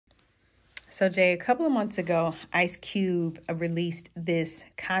So, Jay, a couple of months ago, Ice Cube released this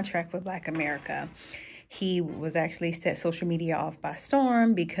contract with Black America. He was actually set social media off by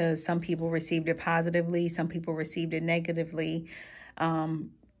storm because some people received it positively, some people received it negatively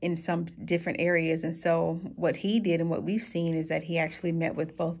in some different areas. And so what he did and what we've seen is that he actually met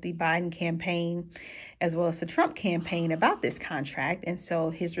with both the Biden campaign as well as the Trump campaign about this contract. And so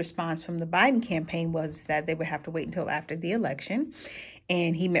his response from the Biden campaign was that they would have to wait until after the election.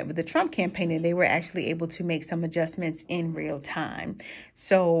 And he met with the Trump campaign and they were actually able to make some adjustments in real time.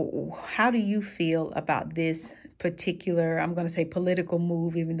 So how do you feel about this particular, I'm going to say political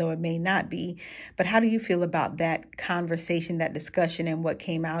move, even though it may not be, but how do you feel about that conversation, that discussion, and what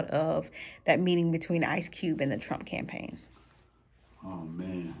came out of that meeting between Ice Cube and the Trump campaign? Oh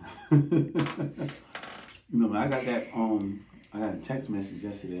man. I got that I got a text message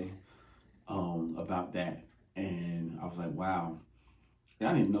yesterday about that, and I was like, wow. And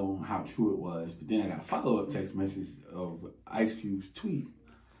I didn't know how true it was, but then I got a follow-up text message of Ice Cube's tweet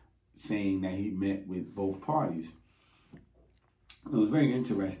saying that he met with both parties. It was very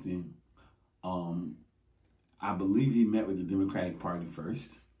interesting. I believe he met with the Democratic Party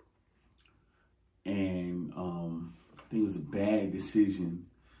first, and I think it was a bad decision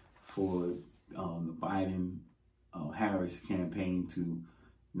for the Biden-Harris campaign to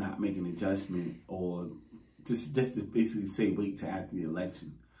not make an adjustment or just to basically say wait till after the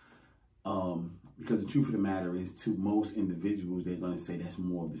election. Because the truth of the matter is, to most individuals, they're going to say that's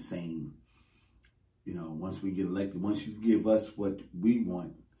more of the same. Once we get elected, once you give us what we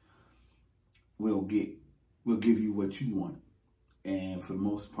want, we'll give you what you want. And for the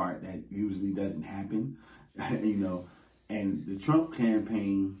most part, that usually doesn't happen. And the Trump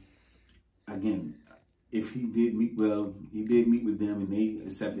campaign, again, if he did meet, he did meet with them and they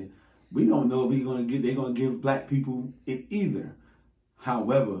accepted. We don't know if they're gonna give black people it either.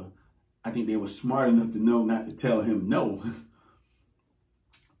 However, I think they were smart enough to know not to tell him no.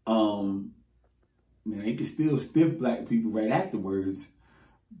 Now they could still stiff black people right afterwards,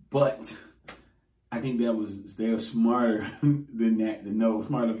 but I think they're smarter than that to know,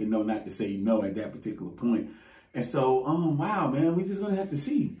 smart enough to know not to say no at that particular point. And so, wow, man, we just gonna have to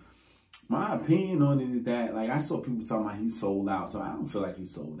see. My opinion on it is that, like, I saw people talking about he's sold out, so I don't feel like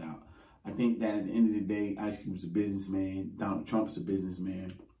he's sold out. I think that at the end of the day, Ice Cube's a businessman. Donald Trump's a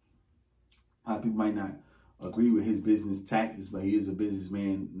businessman. A lot of people might not agree with his business tactics, but he is a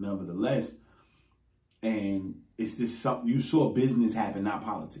businessman nevertheless. And it's just something, you saw business happen, not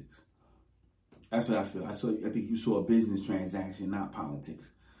politics. That's what I feel. I think you saw a business transaction, not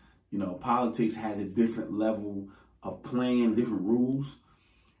politics. Politics has a different level of playing, different rules.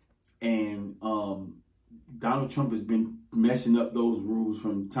 And Donald Trump has been messing up those rules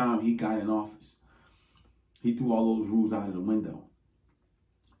from the time he got in office. He threw all those rules out of the window.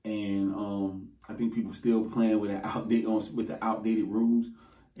 And I think people still playing with the outdated rules.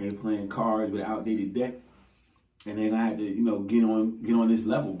 They're playing cards with an outdated deck. And they're gonna have to, get on this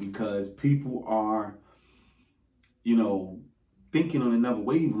level because people are, thinking on another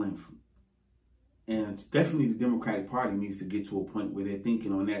wavelength. And it's definitely the Democratic Party needs to get to a point where they're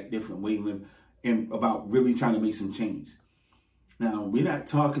thinking on that different wavelength and about really trying to make some change. Now, we're not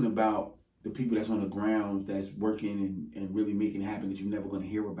talking about the people that's on the ground that's working and really making it happen that you're never going to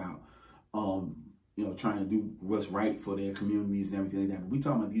hear about, trying to do what's right for their communities and everything like that. But we're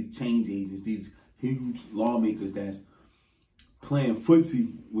talking about these change agents, these huge lawmakers that's playing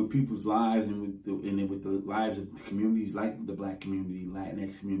footsie with people's lives and with the lives of the communities like the Black community,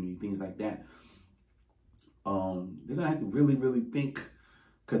 Latinx community, things like that. They're going to have to really, really think,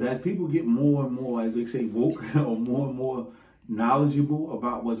 because as people get more and more, as they say, woke or more and more knowledgeable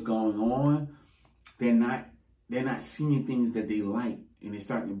about what's going on, they're not seeing things that they like, and they're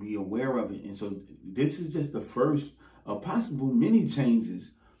starting to be aware of it. And so this is just the first of possible many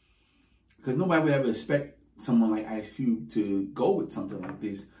changes, because nobody would ever expect someone like Ice Cube to go with something like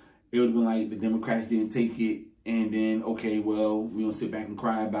this. It would have been like the Democrats didn't take it, and then, okay, well, we don't sit back and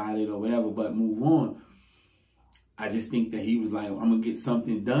cry about it or whatever, but move on. I just think that he was like, I'm going to get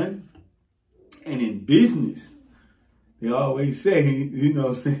something done. And in business, they always say,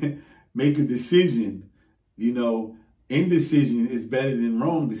 make a decision. Indecision is better than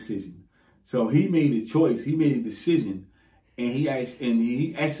wrong decision. So he made a choice. He made a decision. And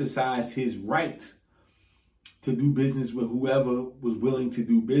he exercised his right to do business with whoever was willing to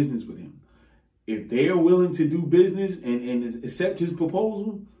do business with him. If they are willing to do business and accept his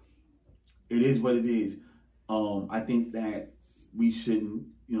proposal, it is what it is. I think that we shouldn't,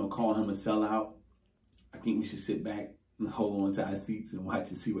 call him a sellout. I think we should sit back and hold on to our seats and watch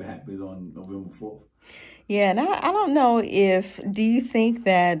and see what happens on November 4th. Yeah, and I don't know do you think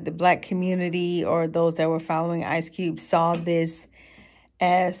that the black community or those that were following Ice Cube saw this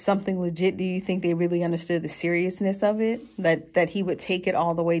as something legit? Do you think they really understood the seriousness of it, that he would take it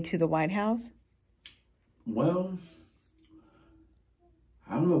all the way to the White House? Well,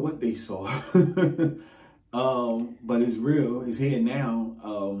 I don't know what they saw, but it's real. It's here now.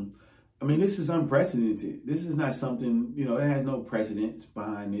 I mean, this is unprecedented. This is not something, you know, it has no precedence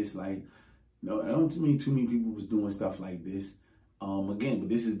behind this. Like, no, I don't mean too many people was doing stuff like this. Again, but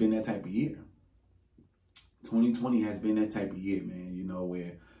this has been that type of year. 2020 has been that type of year, man, you know,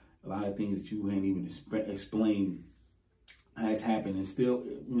 where a lot of things that you can't even explain has happened, and still,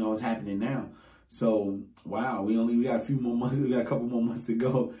 you know, it's happening now. So, wow, we got a few more months, we got a couple more months to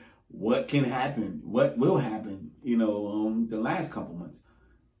go. What can happen? What will happen, you know, the last couple months?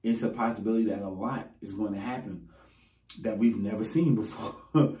 It's a possibility that a lot is going to happen that we've never seen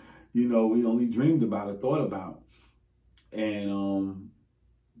before. You know, we only dreamed about or thought about. And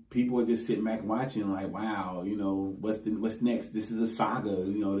people are just sitting back watching like, wow, you know, what's next? This is a saga,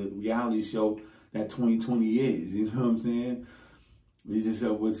 you know, the reality show that 2020 is, you know what I'm saying? It's just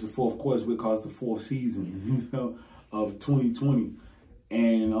it's the fourth course, because the fourth season, you know, of 2020.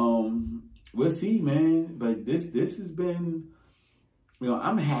 And we'll see, man. But this has been, you know,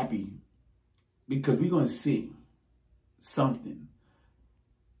 I'm happy because we're gonna see something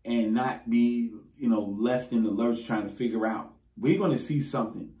and not be, you know, left in the lurch trying to figure out. We're gonna see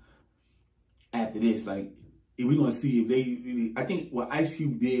something after this. Like, we're gonna see if they really, I think what Ice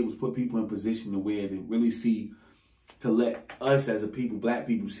Cube did was put people in position to where they really see, to let us as a people, black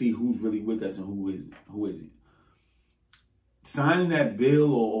people, see who's really with us and who isn't. Signing that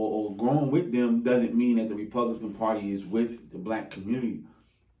bill or going with them doesn't mean that the Republican Party is with the black community,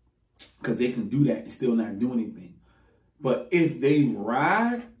 because they can do that and still not do anything. But if they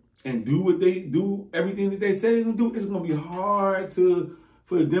ride and do what they do, everything that they say they're gonna do, it's gonna be hard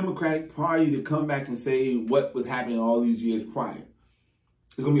for the Democratic Party to come back and say what was happening all these years prior.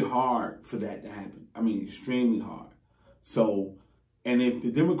 It's gonna be hard for that to happen. I mean, extremely hard. So, and if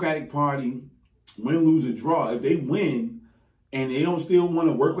the Democratic Party win, lose, or draw, if they win and they don't still want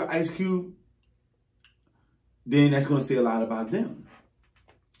to work with Ice Cube, then that's going to say a lot about them.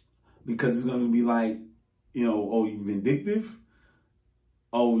 Because it's going to be like, you know, oh, you vindictive?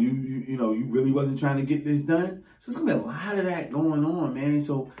 Oh, you know, you really wasn't trying to get this done? So it's going to be a lot of that going on, man.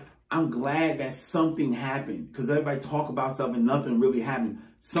 So I'm glad that something happened, because everybody talk about stuff and nothing really happened.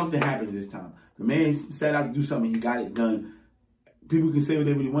 Something happens this time. The man set out to do something. He got it done. People can say what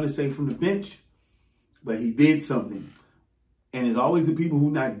they really want to say from the bench, but he did something. And it's always the people who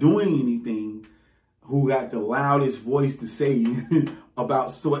not doing anything who got the loudest voice to say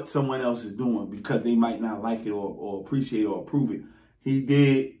about what someone else is doing, because they might not like it or appreciate it or approve it. He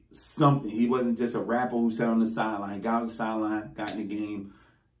did something. He wasn't just a rapper who sat on the sideline. He got on the sideline, got in the game.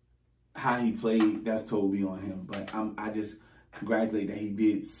 How he played, that's totally on him. But I just congratulate that he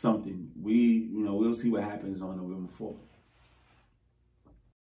did something. We'll see what happens on November 4th.